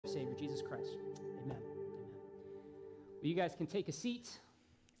Savior, Jesus Christ. Amen. Amen. Well, you guys can take a seat.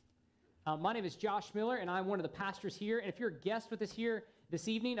 My name is Josh Miller, and I'm one of the pastors here. And if you're a guest with us here this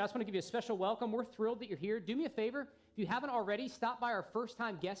evening, I just want to give you a special welcome. We're thrilled that you're here. Do me a favor. If you haven't already, stop by our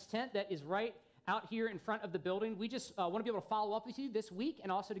first-time guest tent that is right out here in front of the building. We just want to be able to follow up with you this week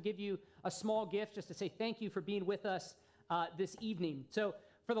and also to give you a small gift just to say thank you for being with us this evening. So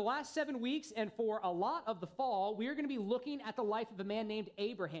for the last 7 weeks and for a lot of the fall, we are going to be looking at the life of a man named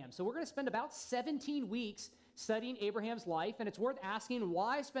Abraham. So we're going to spend about 17 weeks studying Abraham's life, and it's worth asking,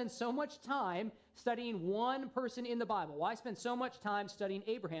 why spend so much time studying one person in the Bible? Why spend so much time studying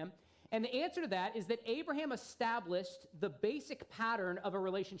Abraham? And the answer to that is that Abraham established the basic pattern of a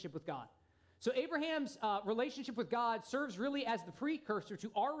relationship with God. So Abraham's relationship with God serves really as the precursor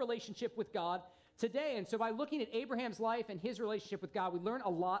to our relationship with God today. And so by looking at Abraham's life and his relationship with God, we learn a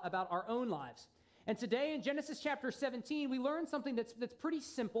lot about our own lives. And today in Genesis chapter 17, we learn something that's pretty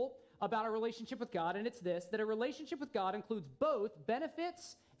simple about our relationship with God, and it's this, that a relationship with God includes both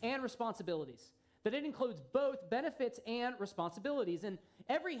benefits and responsibilities. That it includes both benefits and responsibilities. And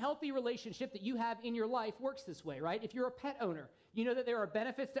every healthy relationship that you have in your life works this way, right? If you're a pet owner, you know that there are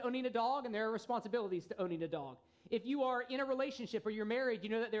benefits to owning a dog and there are responsibilities to owning a dog. If you are in a relationship or you're married, you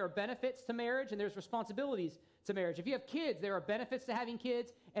know that there are benefits to marriage and there's responsibilities to marriage. If you have kids, there are benefits to having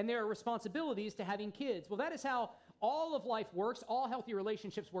kids and there are responsibilities to having kids. Well, that is how all of life works. All healthy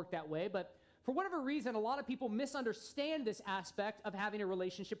relationships work that way. But for whatever reason, a lot of people misunderstand this aspect of having a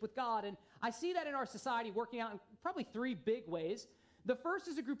relationship with God. And I see that in our society working out in probably 3 big ways. The first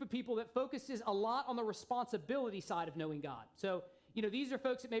is a group of people that focuses a lot on the responsibility side of knowing God. So, these are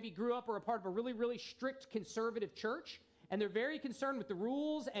folks that maybe grew up or are a part of a really, really strict conservative church, and they're very concerned with the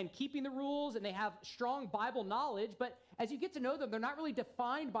rules and keeping the rules, and they have strong Bible knowledge, but as you get to know them, they're not really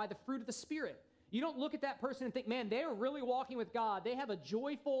defined by the fruit of the Spirit. You don't look at that person and think, man, they are really walking with God. They have a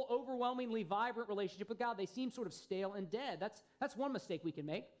joyful, overwhelmingly vibrant relationship with God. They seem sort of stale and dead. That's one mistake we can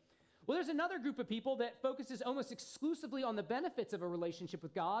make. Well, there's another group of people that focuses almost exclusively on the benefits of a relationship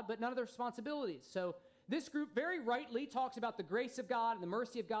with God, but none of the responsibilities. So this group very rightly talks about the grace of God and the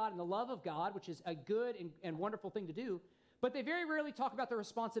mercy of God and the love of God, which is a good and wonderful thing to do, but they very rarely talk about the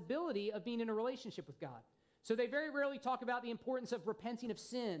responsibility of being in a relationship with God. So they very rarely talk about the importance of repenting of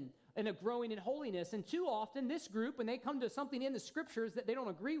sin and of growing in holiness. And too often, this group, when they come to something in the scriptures that they don't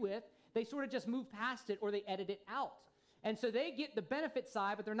agree with, they sort of just move past it or they edit it out. And so they get the benefit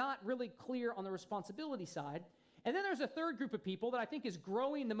side, but they're not really clear on the responsibility side. And then there's a third group of people that I think is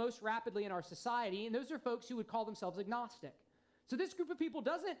growing the most rapidly in our society, and those are folks who would call themselves agnostic. So this group of people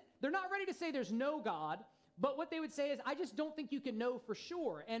they're not ready to say there's no God, but what they would say is, I just don't think you can know for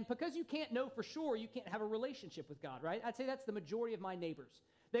sure. And because you can't know for sure, you can't have a relationship with God, right? I'd say that's the majority of my neighbors.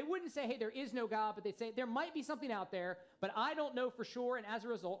 They wouldn't say, hey, there is no God, but they'd say, there might be something out there, but I don't know for sure, and as a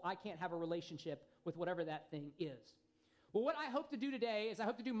result, I can't have a relationship with whatever that thing is. Well, what I hope to do today is I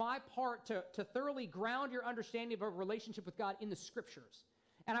hope to do my part to thoroughly ground your understanding of a relationship with God in the scriptures.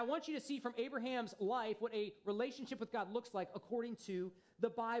 And I want you to see from Abraham's life what a relationship with God looks like according to the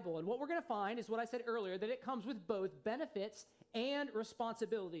Bible. And what we're going to find is what I said earlier, that it comes with both benefits and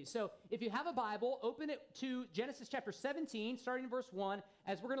responsibilities. So if you have a Bible, open it to Genesis chapter 17, starting in verse 1,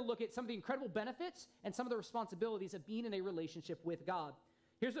 as we're going to look at some of the incredible benefits and some of the responsibilities of being in a relationship with God.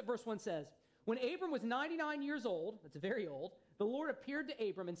 Here's what verse 1 says. When Abram was 99 years old, that's very old, the Lord appeared to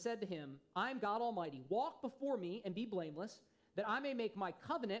Abram and said to him, I am God Almighty. Walk before me and be blameless, that I may make my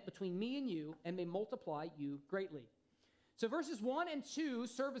covenant between me and you and may multiply you greatly. So verses 1 and 2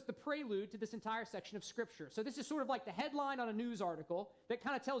 serve as the prelude to this entire section of Scripture. So this is sort of like the headline on a news article that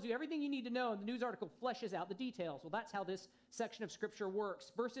kind of tells you everything you need to know, and the news article fleshes out the details. Well, that's how this section of Scripture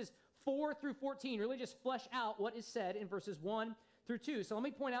works. Verses 4 through 14 really just flesh out what is said in verses 1 through 2. So let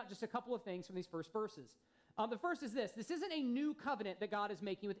me point out just a couple of things from these first verses. The first is this. This isn't a new covenant that God is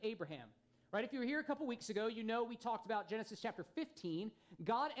making with Abraham. Right? If you were here a couple weeks ago, you know we talked about Genesis chapter 15.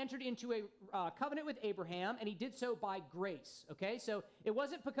 God entered into a covenant with Abraham, and he did so by grace. Okay? So it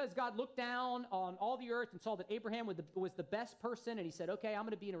wasn't because God looked down on all the earth and saw that Abraham was the best person, and he said, okay, I'm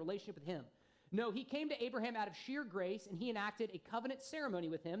going to be in a relationship with him. No, he came to Abraham out of sheer grace, and he enacted a covenant ceremony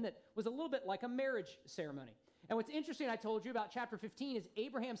with him that was a little bit like a marriage ceremony. And what's interesting, I told you about chapter 15, is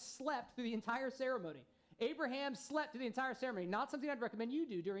Abraham slept through the entire ceremony. Abraham slept through the entire ceremony. Not something I'd recommend you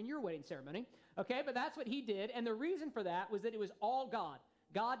do during your wedding ceremony, okay? But that's what he did, and the reason for that was that it was all God.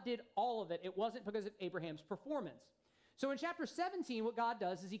 God did all of it. It wasn't because of Abraham's performance. So in chapter 17, what God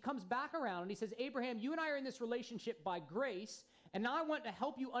does is he comes back around and he says, Abraham, you and I are in this relationship by grace, and now I want to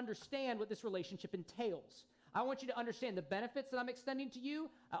help you understand what this relationship entails. I want you to understand the benefits that I'm extending to you.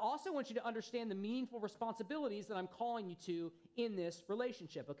 I also want you to understand the meaningful responsibilities that I'm calling you to in this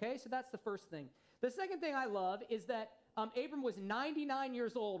relationship, okay? So that's the first thing. The second thing I love is that Abram was 99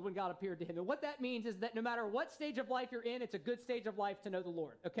 years old when God appeared to him. And what that means is that no matter what stage of life you're in, it's a good stage of life to know the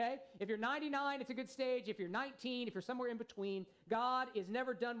Lord, okay? If you're 99, it's a good stage. If you're 19, if you're somewhere in between, God is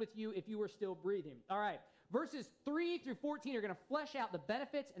never done with you if you are still breathing. All right, verses 3 through 14 are going to flesh out the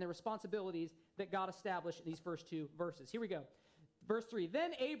benefits and the responsibilities that God established in these first two verses. Here we go. Verse 3,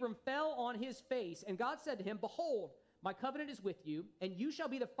 then Abram fell on his face, and God said to him, behold, my covenant is with you, and you shall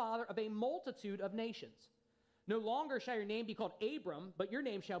be the father of a multitude of nations. No longer shall your name be called Abram, but your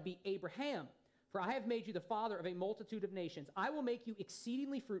name shall be Abraham. For I have made you the father of a multitude of nations. I will make you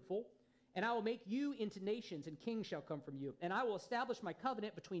exceedingly fruitful, and I will make you into nations, and kings shall come from you. And I will establish my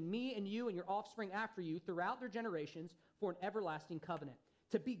covenant between me and you and your offspring after you throughout their generations for an everlasting covenant,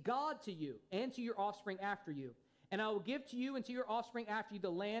 to be God to you and to your offspring after you. And I will give to you and to your offspring after you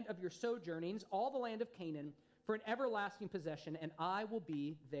the land of your sojournings, all the land of Canaan, for an everlasting possession, and I will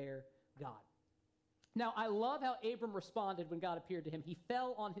be their God. Now, I love how Abram responded when God appeared to him. He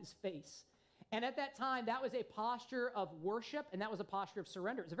fell on his face. And at that time, that was a posture of worship, and that was a posture of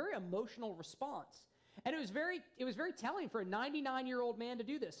surrender. It was a very emotional response. And it was very telling for a 99-year-old man to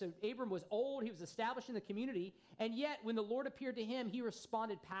do this. So Abram was old, he was established in the community, and yet when the Lord appeared to him, he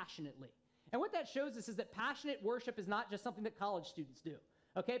responded passionately. And what that shows us is that passionate worship is not just something that college students do.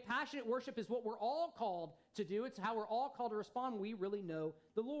 Okay, passionate worship is what we're all called to do. It's how we're all called to respond when we really know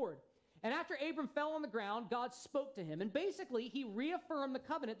the Lord. And after Abram fell on the ground, God spoke to him. And basically, he reaffirmed the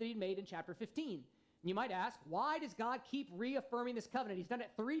covenant that he'd made in chapter 15. And you might ask, why does God keep reaffirming this covenant? He's done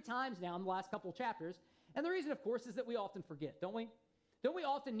it 3 times now in the last couple of chapters. And the reason, of course, is that we often forget, don't we? Don't we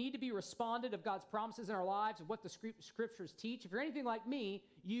often need to be responded of God's promises in our lives, of what the scriptures teach? If you're anything like me,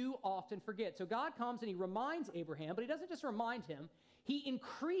 you often forget. So God comes and he reminds Abraham, but he doesn't just remind him. He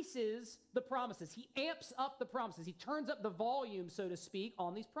increases the promises. He amps up the promises. He turns up the volume, so to speak,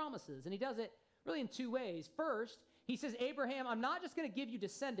 on these promises. And he does it really in 2 ways. First, he says, Abraham, I'm not just going to give you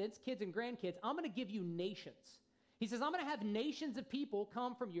descendants, kids and grandkids. I'm going to give you nations. He says, I'm going to have nations of people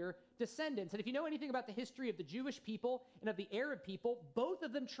come from your descendants. And if you know anything about the history of the Jewish people and of the Arab people, both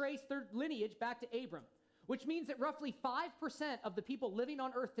of them trace their lineage back to Abram, which means that roughly 5% of the people living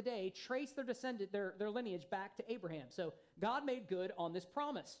on earth today trace their lineage back to Abraham. So God made good on this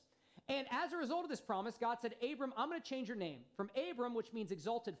promise. And as a result of this promise, God said, Abram, I'm going to change your name from Abram, which means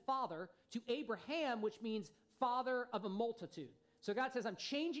exalted father, to Abraham, which means father of a multitude. So God says, I'm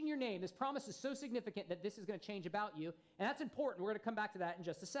changing your name. This promise is so significant that this is going to change about you. And that's important. We're going to come back to that in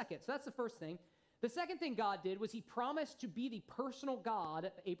just a second. So that's the first thing. The second thing God did was he promised to be the personal God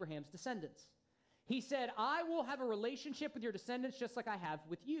of Abraham's descendants. He said, I will have a relationship with your descendants just like I have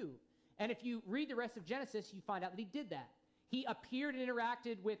with you. And if you read the rest of Genesis, you find out that he did that. He appeared and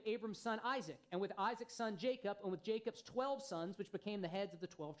interacted with Abram's son Isaac, and with Isaac's son Jacob, and with Jacob's 12 sons, which became the heads of the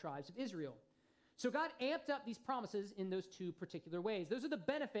 12 tribes of Israel. So God amped up these promises in those 2 particular ways. Those are the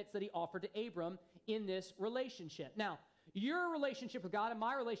benefits that he offered to Abram in this relationship. Now, your relationship with God and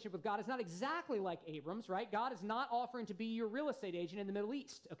my relationship with God is not exactly like Abram's, right? God is not offering to be your real estate agent in the Middle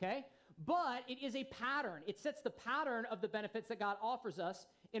East, okay? But it is a pattern. It sets the pattern of the benefits that God offers us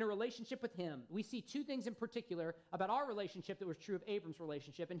in a relationship with him. We see 2 things in particular about our relationship that was true of Abram's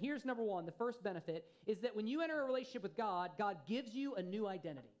relationship. And here's number 1. The first benefit is that when you enter a relationship with God, God gives you a new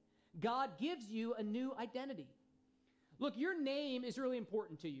identity. God gives you a new identity. Look, your name is really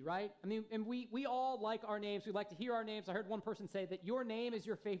important to you, right? I mean, and we all like our names. We like to hear our names. I heard one person say that your name is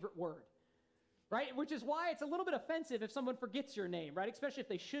your favorite word, right? Which is why it's a little bit offensive if someone forgets your name, right? Especially if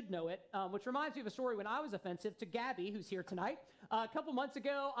they should know it, which reminds me of a story when I was offensive to Gabby, who's here tonight. A couple months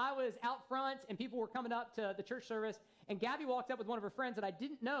ago, I was out front, and people were coming up to the church service, and Gabby walked up with one of her friends that I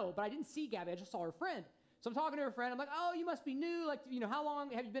didn't know, but I didn't see Gabby. I just saw her friend. So I'm talking to her friend. I'm like, oh, you must be new. Like, how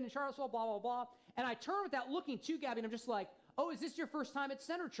long have you been in Charlottesville? Blah, blah, blah. And I turn without looking to Gabby, and I'm just like, oh, is this your first time at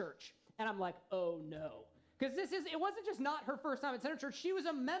Center Church? And I'm like, oh, no. Because it wasn't just not her first time at Center Church. She was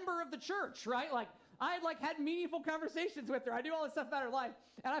a member of the church, right? Like, I had had meaningful conversations with her. I knew all this stuff about her life.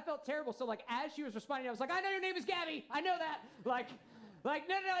 And I felt terrible. So as she was responding, I was like, I know your name is Gabby. I know that. No, I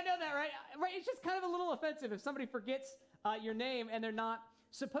know that, right? It's just kind of a little offensive if somebody forgets your name and they're not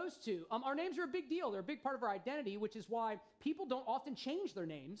supposed to. Our names are a big deal. They're a big part of our identity, which is why people don't often change their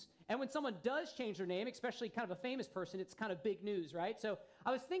names. And when someone does change their name, especially kind of a famous person, it's kind of big news, right? So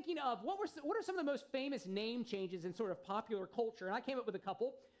I was thinking of what are some of the most famous name changes in sort of popular culture? And I came up with a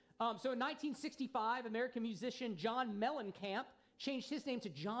couple. So in 1965, American musician John Mellencamp changed his name to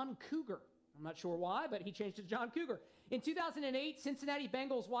John Cougar. I'm not sure why, but he changed it to John Cougar. In 2008, Cincinnati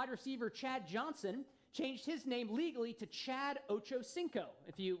Bengals wide receiver Chad Johnson changed his name legally to Chad Ochocinco,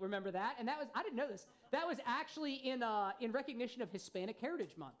 if you remember that. And that was, I didn't know this, that was actually in recognition of Hispanic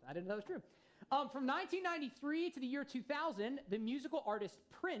Heritage Month. I didn't know that was true. From 1993 to the year 2000, the musical artist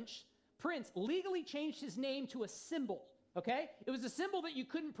Prince legally changed his name to a symbol, okay? It was a symbol that you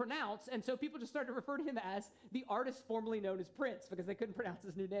couldn't pronounce, and so people just started to refer to him as the artist formerly known as Prince because they couldn't pronounce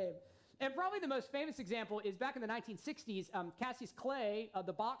his new name. And probably the most famous example is back in the 1960s, Cassius Clay,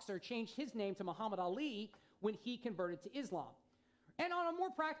 the boxer, changed his name to Muhammad Ali when he converted to Islam. And on a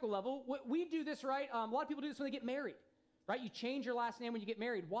more practical level, we do this, right? A lot of people do this when they get married, right? You change your last name when you get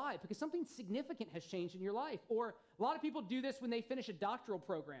married. Why? Because something significant has changed in your life. Or a lot of people do this when they finish a doctoral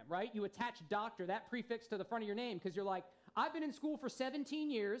program, right? You attach doctor, that prefix, to the front of your name because you're like, I've been in school for 17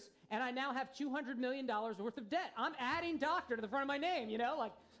 years, and I now have $200 million worth of debt. I'm adding doctor to the front of my name, you know?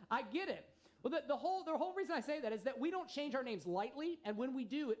 Like, I get it. Well, the whole reason I say that is that we don't change our names lightly, and when we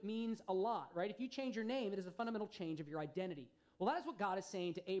do, it means a lot, right? If you change your name, it is a fundamental change of your identity. Well, that is what God is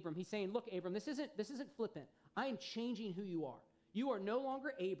saying to Abram. He's saying, look, Abram, this isn't flippant. I am changing who you are. You are no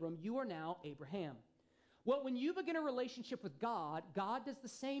longer Abram. You are now Abraham. Well, when you begin a relationship with God, God does the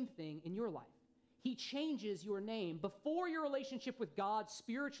same thing in your life. He changes your name. Before your relationship with God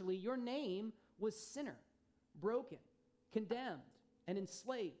spiritually, your name was sinner, broken, condemned, and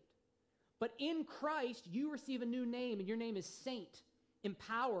enslaved. But in Christ, you receive a new name, and your name is saint,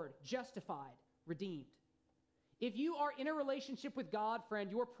 empowered, justified, redeemed. If you are in a relationship with God, friend,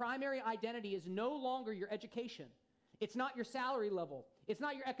 your primary identity is no longer your education. It's not your salary level. It's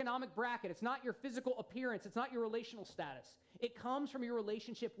not your economic bracket. It's not your physical appearance. It's not your relational status. It comes from your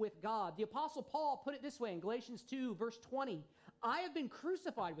relationship with God. The Apostle Paul put it this way in Galatians 2, verse 20. I have been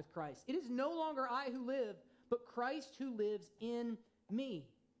crucified with Christ. It is no longer I who live, but Christ who lives in me.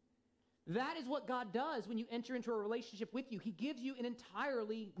 That is what God does when you enter into a relationship with you. He gives you an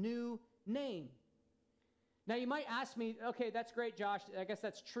entirely new name. Now, you might ask me, okay, that's great, Josh. I guess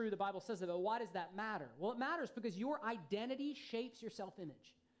that's true. The Bible says it, but why does that matter? Well, it matters because your identity shapes your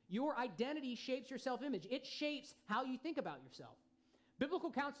self-image. Your identity shapes your self-image. It shapes how you think about yourself.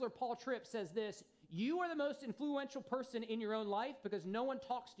 Biblical counselor Paul Tripp says this, you are the most influential person in your own life because no one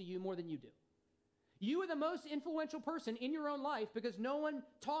talks to you more than you do. You are the most influential person in your own life because no one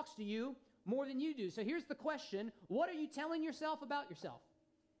talks to you more than you do. So here's the question, what are you telling yourself about yourself?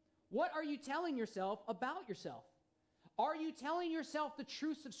 What are you telling yourself about yourself? Are you telling yourself the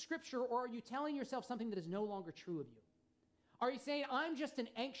truths of Scripture, or are you telling yourself something that is no longer true of you? Are you saying, I'm just an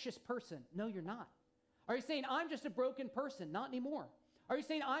anxious person? No, you're not. Are you saying, I'm just a broken person? Not anymore. Are you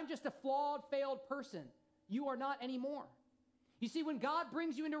saying, I'm just a flawed, failed person? You are not anymore. You see, when God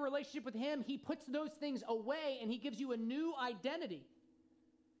brings you into a relationship with Him, He puts those things away and He gives you a new identity.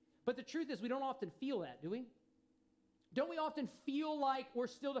 But the truth is, we don't often feel that, do we? Don't we often feel like we're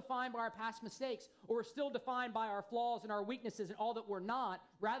still defined by our past mistakes, or we're still defined by our flaws and our weaknesses and all that we're not,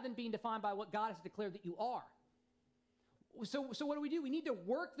 rather than being defined by what God has declared that you are? So what do? We need to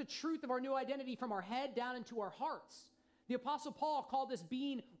work the truth of our new identity from our head down into our hearts. The Apostle Paul called this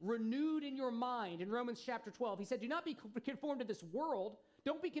being renewed in your mind in Romans chapter 12. He said, do not be conformed to this world.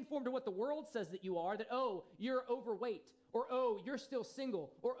 Don't be conformed to what the world says that you are, that, oh, you're overweight, or, oh, you're still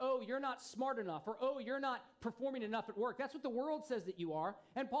single, or, oh, you're not smart enough, or, oh, you're not performing enough at work. That's what the world says that you are.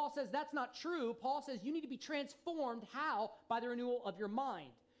 And Paul says that's not true. Paul says you need to be transformed. How? By the renewal of your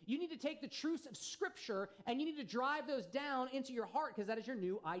mind. You need to take the truths of Scripture and you need to drive those down into your heart because that is your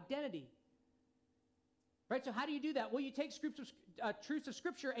new identity. Right? So how do you do that? Well, you take truths of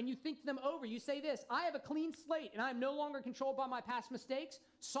Scripture and you think them over. You say this, I have a clean slate and I am no longer controlled by my past mistakes.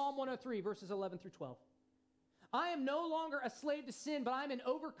 Psalm 103, verses 11 through 12. I am no longer a slave to sin, but I am an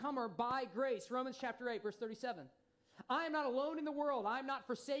overcomer by grace. Romans chapter 8, verse 37. I am not alone in the world. I am not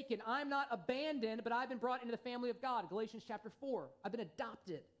forsaken. I am not abandoned, but I've been brought into the family of God. Galatians chapter 4. I've been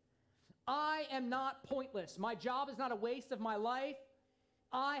adopted. I am not pointless. My job is not a waste of my life.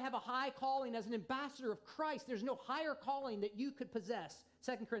 I have a high calling as an ambassador of Christ. There's no higher calling that you could possess.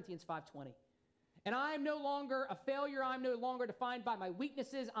 2 Corinthians 5:20. And I am no longer a failure. I'm no longer defined by my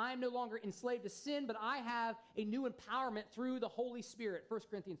weaknesses. I am no longer enslaved to sin, but I have a new empowerment through the Holy Spirit. 1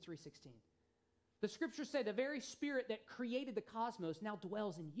 Corinthians 3:16. The Scriptures say the very Spirit that created the cosmos now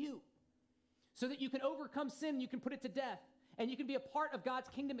dwells in you so that you can overcome sin, you can put it to death, and you can be a part of God's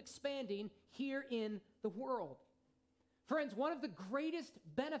kingdom expanding here in the world. Friends, one of the greatest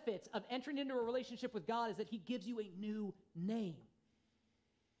benefits of entering into a relationship with God is that He gives you a new name.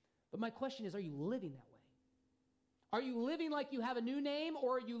 But my question is, are you living that way? Are you living like you have a new name,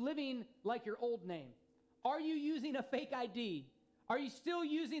 or are you living like your old name? Are you using a fake ID? Are you still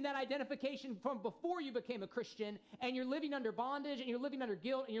using that identification from before you became a Christian, and you're living under bondage, and you're living under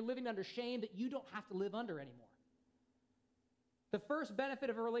guilt, and you're living under shame that you don't have to live under anymore? The first benefit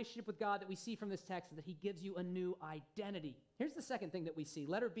of a relationship with God that we see from this text is that he gives you a new identity. Here's the second thing that we see.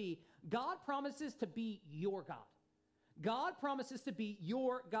 Letter B, God promises to be your God. God promises to be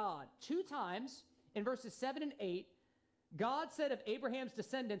your God. 2 times in verses 7 and 8, God said of Abraham's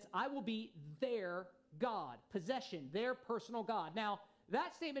descendants, I will be their God, possession, their personal God. Now,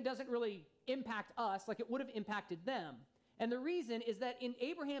 that statement doesn't really impact us like it would have impacted them. And the reason is that in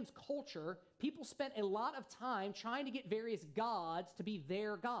Abraham's culture, people spent a lot of time trying to get various gods to be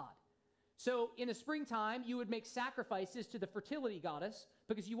their God. So in the springtime, you would make sacrifices to the fertility goddess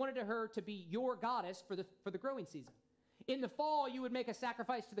because you wanted her to be your goddess for the growing season. In the fall, you would make a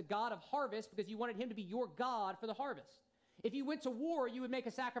sacrifice to the god of harvest because you wanted him to be your God for the harvest. If you went to war, you would make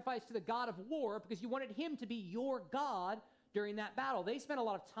a sacrifice to the god of war because you wanted him to be your God during that battle. They spent a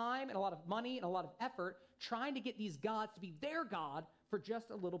lot of time and a lot of money and a lot of effort trying to get these gods to be their God for just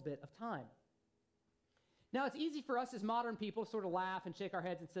a little bit of time. Now, it's easy for us as modern people to sort of laugh and shake our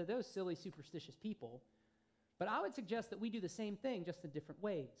heads and say, those silly, superstitious people. But I would suggest that we do the same thing, just in different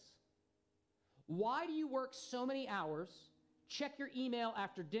ways. Why do you work so many hours, check your email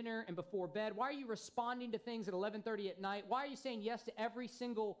after dinner and before bed? Why are you responding to things at 11:30 at night? Why are you saying yes to every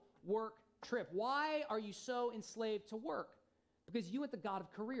single work trip? Why are you so enslaved to work? Because you want the God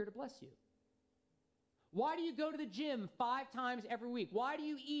of career to bless you. Why do you go to the gym 5 times every week? Why do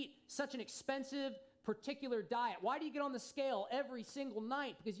you eat such an expensive particular diet? Why do you get on the scale every single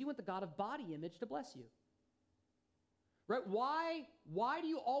night? Because you want the God of body image to bless you. Right? Why do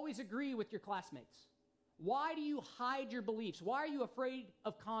you always agree with your classmates? Why do you hide your beliefs? Why are you afraid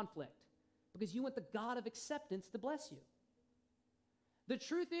of conflict? Because you want the God of acceptance to bless you. The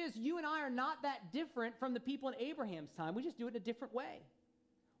truth is, you and I are not that different from the people in Abraham's time. We just do it in a different way.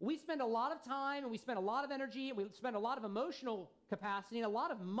 We spend a lot of time and we spend a lot of energy and we spend a lot of emotional capacity and a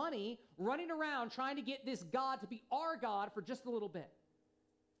lot of money running around trying to get this God to be our God for just a little bit.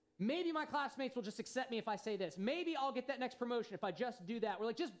 Maybe my classmates will just accept me if I say this. Maybe I'll get that next promotion if I just do that. We're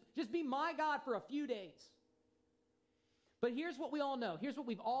like, just be my God for a few days. But here's what we all know. Here's what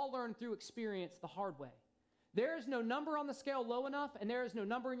we've all learned through experience the hard way. There is no number on the scale low enough, and there is no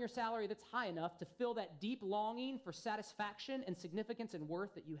number in your salary that's high enough to fill that deep longing for satisfaction and significance and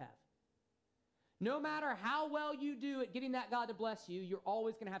worth that you have. No matter how well you do at getting that God to bless you, you're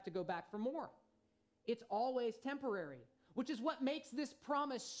always going to have to go back for more. It's always temporary, which is what makes this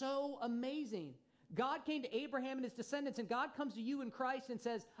promise so amazing. God came to Abraham and his descendants, and God comes to you in Christ and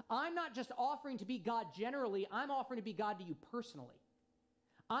says, I'm not just offering to be God generally, I'm offering to be God to you personally.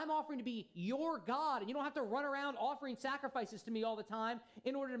 I'm offering to be your God, and you don't have to run around offering sacrifices to me all the time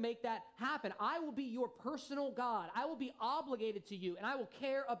in order to make that happen. I will be your personal God. I will be obligated to you, and I will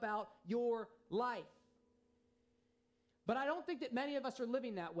care about your life. But I don't think that many of us are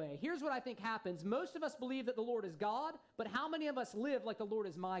living that way. Here's what I think happens. Most of us believe that the Lord is God, but how many of us live like the Lord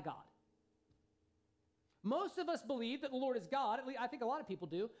is my God? Most of us believe that the Lord is God. At least I think a lot of people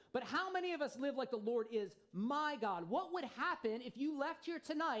do. But how many of us live like the Lord is my God? What would happen if you left here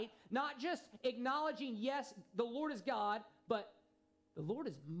tonight not just acknowledging, yes, the Lord is God, but the Lord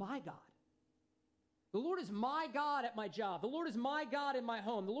is my God? The Lord is my God at my job. The Lord is my God in my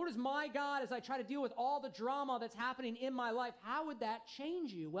home. The Lord is my God as I try to deal with all the drama that's happening in my life. How would that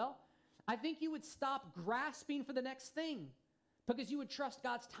change you? Well, I think you would stop grasping for the next thing because you would trust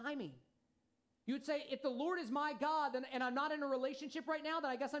God's timing. You would say, if the Lord is my God and I'm not in a relationship right now,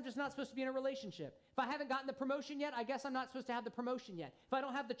 then I guess I'm just not supposed to be in a relationship. If I haven't gotten the promotion yet, I guess I'm not supposed to have the promotion yet. If I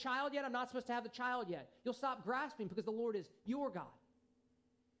don't have the child yet, I'm not supposed to have the child yet. You'll stop grasping because the Lord is your God.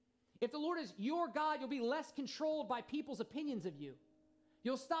 If the Lord is your God, you'll be less controlled by people's opinions of you.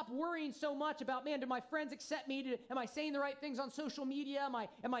 You'll stop worrying so much about, man, do my friends accept me? Am I saying the right things on social media?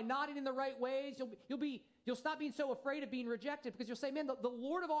 Am I nodding in the right ways? You'll stop being so afraid of being rejected because you'll say, man, the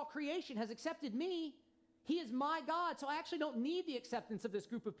Lord of all creation has accepted me. He is my God, so I actually don't need the acceptance of this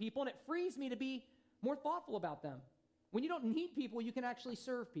group of people, and it frees me to be more thoughtful about them. When you don't need people, you can actually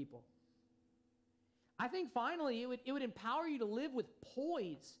serve people. I think finally it would empower you to live with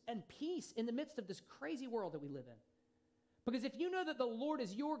poise and peace in the midst of this crazy world that we live in. Because if you know that the Lord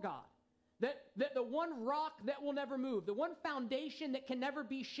is your God, that the one rock that will never move, the one foundation that can never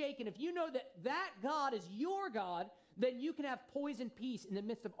be shaken, if you know that that God is your God, then you can have poise and peace in the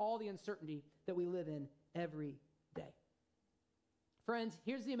midst of all the uncertainty that we live in every day. Friends,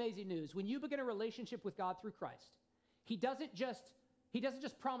 here's the amazing news. When you begin a relationship with God through Christ, He doesn't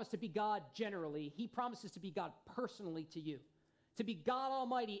just promise to be God generally. He promises to be God personally to you, to be God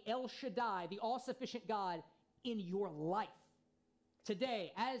Almighty, El Shaddai, the all-sufficient God in your life.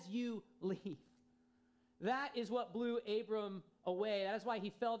 today as you leave. That is what blew Abram away. That is why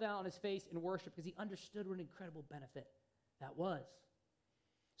he fell down on his face in worship, because he understood what an incredible benefit that was.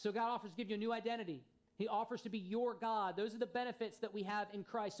 So God offers to give you a new identity. He offers to be your God. Those are the benefits that we have in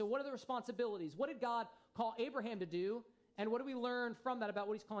Christ. So what are the responsibilities? What did God call Abraham to do? And what do we learn from that about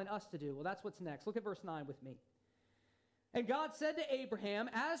what he's calling us to do? Well, that's what's next. Look at verse 9 with me. And God said to Abraham,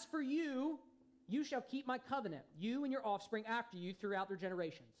 as for you, you shall keep my covenant, you and your offspring after you throughout their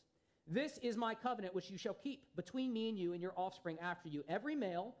generations. This is my covenant which you shall keep between me and you and your offspring after you. Every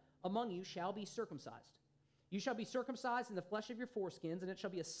male among you shall be circumcised. You shall be circumcised in the flesh of your foreskins, and it shall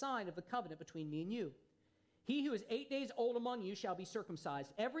be a sign of the covenant between me and you. He who is 8 days old among you shall be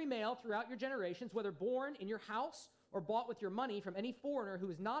circumcised. Every male throughout your generations, whether born in your house or bought with your money from any foreigner who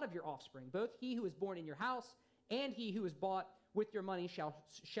is not of your offspring, both he who is born in your house and he who is bought with your money shall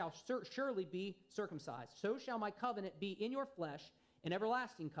surely be circumcised. So shall my covenant be in your flesh, an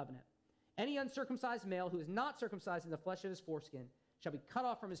everlasting covenant. Any uncircumcised male who is not circumcised in the flesh of his foreskin shall be cut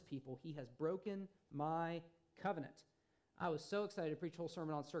off from his people. He has broken my covenant. I was so excited to preach a whole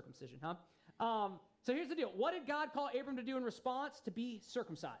sermon on circumcision, huh? So here's the deal. What did God call Abram to do in response? To be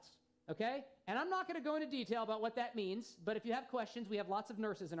circumcised, okay? And I'm not going to go into detail about what that means, but if you have questions, we have lots of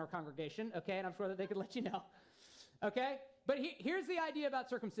nurses in our congregation, okay? And I'm sure that they could let you know, okay? But here's the idea about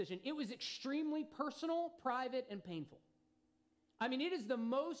circumcision. It was extremely personal, private, and painful. I mean, it is the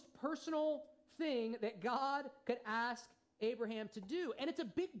most personal thing that God could ask Abraham to do. And it's a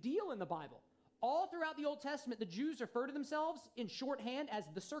big deal in the Bible. All throughout the Old Testament, the Jews refer to themselves in shorthand as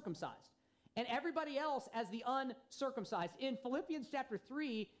the circumcised, and everybody else as the uncircumcised. In Philippians chapter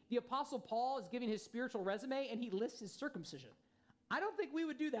 3, the Apostle Paul is giving his spiritual resume, and he lists his circumcision. I don't think we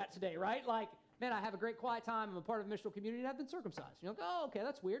would do that today, right? Like, man, I have a great quiet time. I'm a part of a missional community, and I've been circumcised. You're like, oh, okay,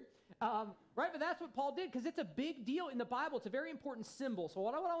 that's weird. Right? But that's what Paul did, because it's a big deal in the Bible. It's a very important symbol. So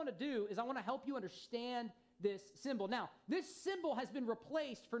what I want to do is I want to help you understand this symbol. Now, this symbol has been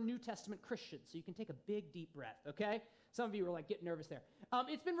replaced for New Testament Christians, so you can take a big, deep breath, okay? Some of you were like getting nervous there.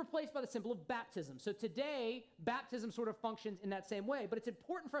 It's been replaced by the symbol of baptism. So today, baptism sort of functions in that same way, but it's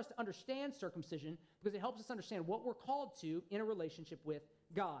important for us to understand circumcision because it helps us understand what we're called to in a relationship with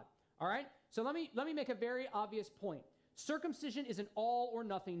God, all right? So let me make a very obvious point. Circumcision is an all or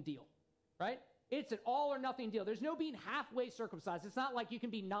nothing deal, right? It's an all or nothing deal. There's no being halfway circumcised. It's not like you can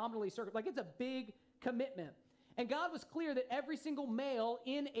be nominally circumcised. Like, it's a big commitment. And God was clear that every single male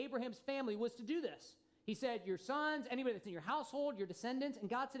in Abraham's family was to do this. He said, your sons, anybody that's in your household, your descendants. And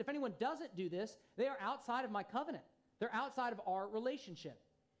God said, if anyone doesn't do this, they are outside of my covenant. They're outside of our relationship,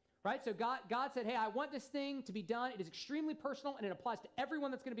 right? So God said, hey, I want this thing to be done. It is extremely personal, and it applies to everyone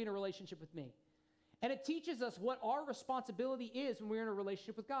that's going to be in a relationship with me. And it teaches us what our responsibility is when we're in a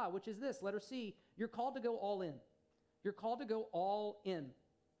relationship with God, which is this. Letter C, you're called to go all in. You're called to go all in.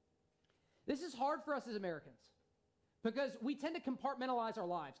 This is hard for us as Americans because we tend to compartmentalize our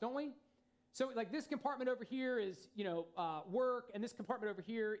lives, don't we? So like this compartment over here is, work, and this compartment over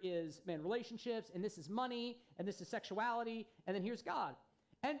here is, relationships, and this is money, and this is sexuality, and then here's God.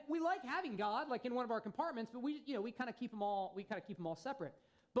 And we like having God like in one of our compartments, but we kind of keep them all separate.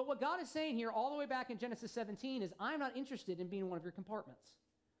 But what God is saying here all the way back in Genesis 17 is, I'm not interested in being one of your compartments.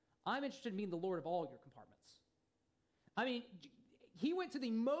 I'm interested in being the Lord of all your compartments. I mean, he went to the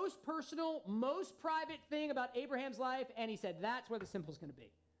most personal, most private thing about Abraham's life, and he said, that's where the symbol's going to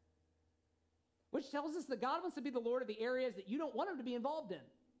be. Which tells us that God wants to be the Lord of the areas that you don't want him to be involved in.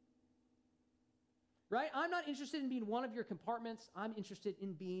 Right? I'm not interested in being one of your compartments. I'm interested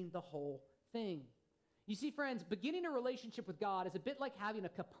in being the whole thing. You see, friends, beginning a relationship with God is a bit like having a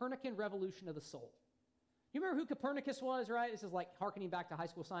Copernican revolution of the soul. You remember who Copernicus was, right? This is like hearkening back to high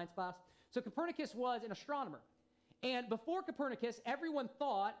school science class. So Copernicus was an astronomer. And before Copernicus, everyone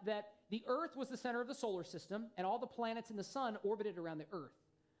thought that the Earth was the center of the solar system and all the planets in the sun orbited around the Earth.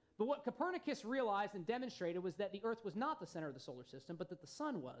 But what Copernicus realized and demonstrated was that the Earth was not the center of the solar system, but that the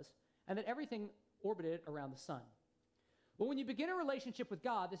sun was, and that everything orbited around the sun. Well, when you begin a relationship with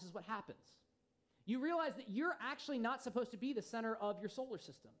God, this is what happens. You realize that you're actually not supposed to be the center of your solar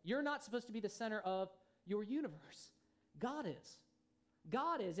system. You're not supposed to be the center of your universe. God is.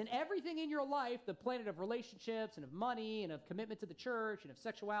 God is. And everything in your life, the planet of relationships and of money and of commitment to the church and of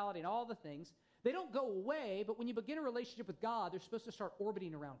sexuality and all the things, they don't go away, but when you begin a relationship with God, they're supposed to start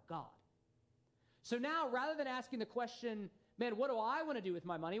orbiting around God. So now, rather than asking the question, man, what do I want to do with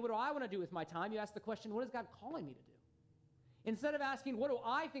my money? What do I want to do with my time? You ask the question, what is God calling me to do? Instead of asking, what do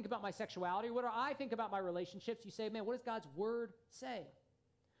I think about my sexuality? What do I think about my relationships? You say, man, what does God's word say?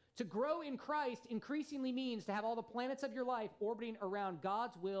 To grow in Christ increasingly means to have all the planets of your life orbiting around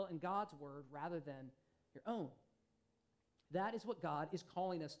God's will and God's word rather than your own. That is what God is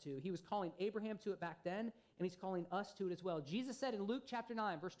calling us to. He was calling Abraham to it back then, and he's calling us to it as well. Jesus said in Luke chapter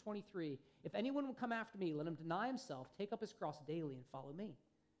 9, verse 23, if anyone will come after me, let him deny himself, take up his cross daily, and follow me.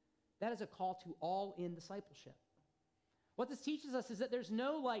 That is a call to all-in discipleship. What this teaches us is that there's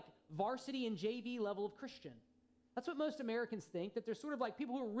no like varsity and JV level of Christian. That's what most Americans think, that there's sort of like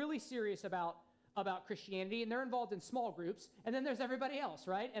people who are really serious about Christianity, and they're involved in small groups, and then there's everybody else,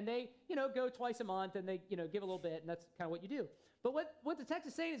 right? And they, go twice a month, and they, give a little bit, and that's kind of what you do. But what the text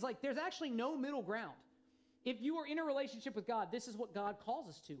is saying is like there's actually no middle ground. If you are in a relationship with God, this is what God calls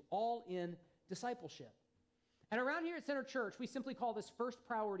us to, all in discipleship. And around here at Center Church, we simply call this first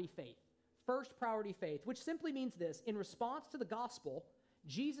priority faith. First priority faith, which simply means this: in response to the gospel,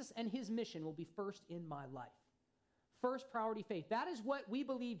 Jesus and his mission will be first in my life. First priority faith. That is what we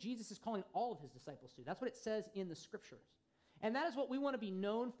believe Jesus is calling all of his disciples to. That's what it says in the scriptures. And that is what we want to be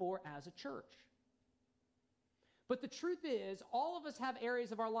known for as a church. But the truth is, all of us have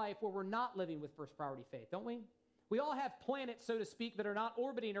areas of our life where we're not living with first priority faith, don't we? We all have planets, so to speak, that are not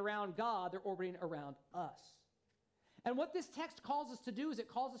orbiting around God, they're orbiting around us. And what this text calls us to do is it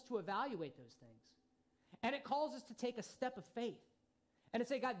calls us to evaluate those things. And it calls us to take a step of faith. And to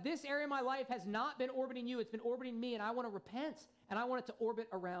say, God, this area of my life has not been orbiting you. It's been orbiting me, and I want to repent, and I want it to orbit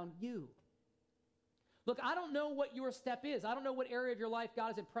around you. Look, I don't know what your step is. I don't know what area of your life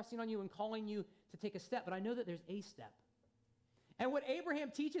God is impressing on you and calling you to take a step, but I know that there's a step. And what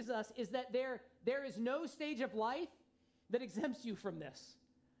Abraham teaches us is that there is no stage of life that exempts you from this.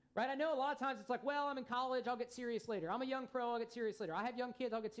 Right? I know a lot of times it's like, well, I'm in college, I'll get serious later. I'm a young pro, I'll get serious later. I have young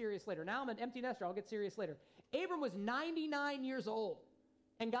kids, I'll get serious later. Now I'm an empty nester, I'll get serious later. Abram was 99 years old.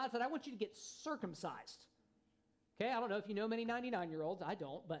 And God said, I want you to get circumcised. Okay, I don't know if you know many 99-year-olds. I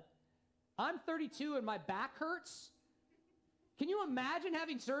don't, but I'm 32 and my back hurts. Can you imagine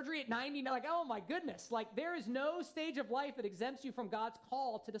having surgery at 90? Like, oh my goodness. Like, there is no stage of life that exempts you from God's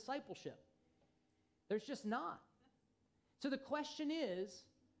call to discipleship. There's just not. So the question is,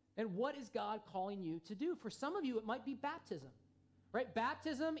 and what is God calling you to do? For some of you, it might be baptism, right?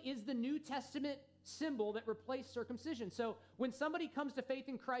 Baptism is the New Testament symbol that replaced circumcision. So when somebody comes to faith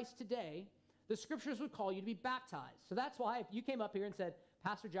in Christ today, the scriptures would call you to be baptized. So that's why if you came up here and said,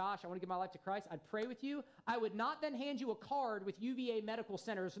 Pastor Josh, I want to give my life to Christ, I'd pray with you. I would not then hand you a card with UVA Medical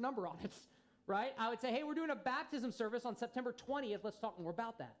Center's number on it, right? I would say, hey, we're doing a baptism service on September 20th. Let's talk more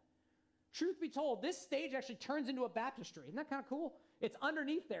about that. Truth be told, this stage actually turns into a baptistry. Isn't that kind of cool? It's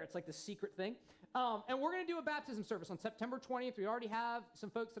underneath there. It's like the secret thing. And we're going to do a baptism service on September 20th. We already have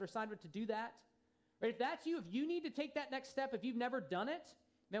some folks that are signed up to do that. Right? If that's you, if you need to take that next step, if you've never done it,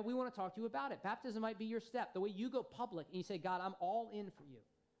 man, we want to talk to you about it. Baptism might be your step, the way you go public and you say, God, I'm all in for you.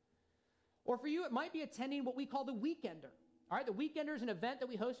 Or for you, it might be attending what we call the Weekender. All right, the Weekender is an event that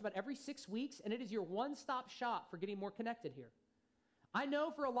we host about every 6 weeks, and it is your one-stop shop for getting more connected here. I know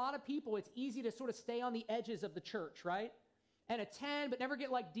for a lot of people, it's easy to sort of stay on the edges of the church, right? And attend, but never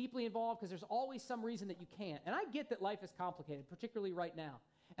get like deeply involved because there's always some reason that you can't. And I get that life is complicated, particularly right now.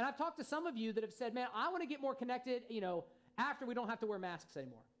 And I've talked to some of you that have said, man, I want to get more connected, after we don't have to wear masks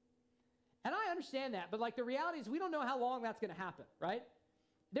anymore. And I understand that, but like the reality is we don't know how long that's going to happen, right?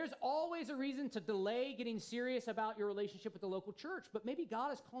 There's always a reason to delay getting serious about your relationship with the local church, but maybe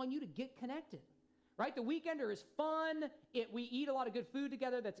God is calling you to get connected, right? The Weekender is fun. We eat a lot of good food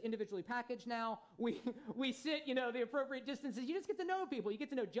together that's individually packaged now. We sit, the appropriate distances. You just get to know people. You get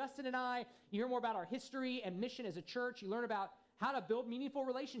to know Justin and I. You hear more about our history and mission as a church. You learn about how to build meaningful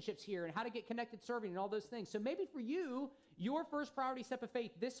relationships here and how to get connected serving and all those things. So maybe for you, your first priority step of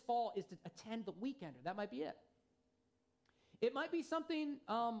faith this fall is to attend the Weekender. That might be it. It might be something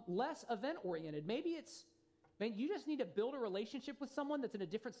less event-oriented. Maybe it's, man, you just need to build a relationship with someone that's in a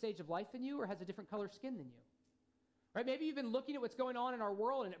different stage of life than you or has a different color skin than you. Right? Maybe you've been looking at what's going on in our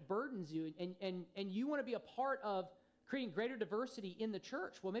world and it burdens you and you want to be a part of creating greater diversity in the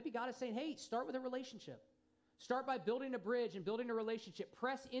church. Well, maybe God is saying, hey, start with a relationship. Start by building a bridge and building a relationship.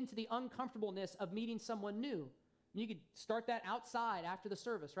 Press into the uncomfortableness of meeting someone new. You could start that outside after the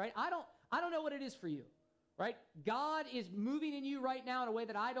service, right? I don't know what it is for you, right? God is moving in you right now in a way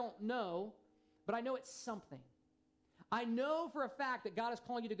that I don't know, but I know it's something. I know for a fact that God is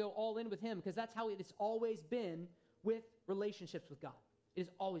calling you to go all in with him because that's how it has always been with relationships with God. It has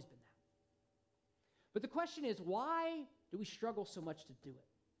always been that. But the question is, why do we struggle so much to do it?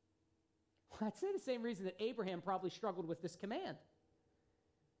 Well, I'd say the same reason that Abraham probably struggled with this command,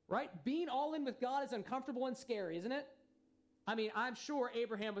 right? Being all in with God is uncomfortable and scary, isn't it? I mean, I'm sure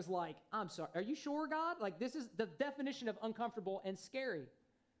Abraham was like, I'm sorry, are you sure, God? Like, this is the definition of uncomfortable and scary.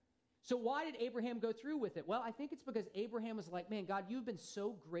 So why did Abraham go through with it? Well, I think it's because Abraham was like, man, God, you've been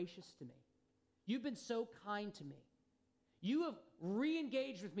so gracious to me. You've been so kind to me. You have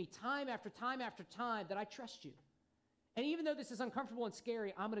re-engaged with me time after time after time that I trust you. And even though this is uncomfortable and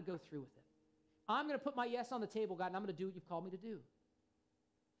scary, I'm going to go through with it. I'm going to put my yes on the table, God, and I'm going to do what you've called me to do.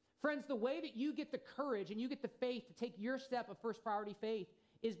 Friends, the way that you get the courage and you get the faith to take your step of first priority faith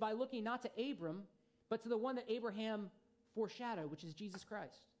is by looking not to Abram, but to the one that Abraham foreshadowed, which is Jesus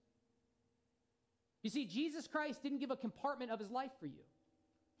Christ. You see, Jesus Christ didn't give a compartment of his life for you.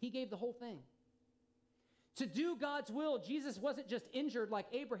 He gave the whole thing. To do God's will, Jesus wasn't just injured like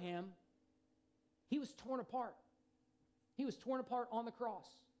Abraham. He was torn apart. He was torn apart on the cross.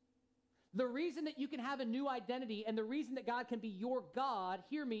 The reason that you can have a new identity and the reason that God can be your God,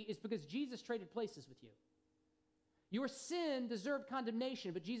 hear me, is because Jesus traded places with you. Your sin deserved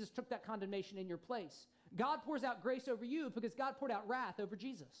condemnation, but Jesus took that condemnation in your place. God pours out grace over you because God poured out wrath over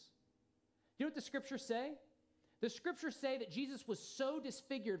Jesus. You know what the scriptures say? The scriptures say that Jesus was so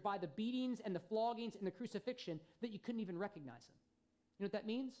disfigured by the beatings and the floggings and the crucifixion that you couldn't even recognize him. You know what that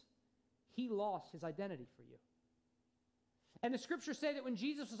means? He lost his identity for you. And the scriptures say that when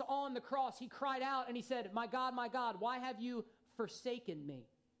Jesus was on the cross, he cried out and he said, my God, why have you forsaken me?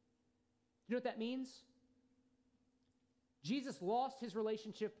 You know what that means? Jesus lost his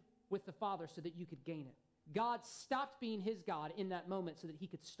relationship with the Father so that you could gain it. God stopped being his God in that moment so that he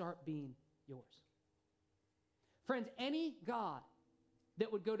could start being yours. Friends, any God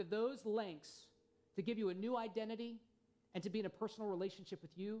that would go to those lengths to give you a new identity and to be in a personal relationship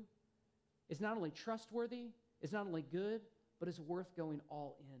with you is not only trustworthy, is not only good, but is worth going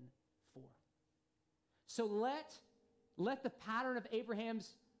all in for. So let the pattern of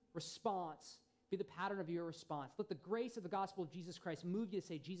Abraham's response be the pattern of your response. Let the grace of the gospel of Jesus Christ move you to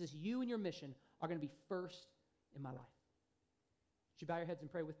say, Jesus, you and your mission are going to be first in my life. Would you bow your heads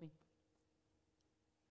and pray with me?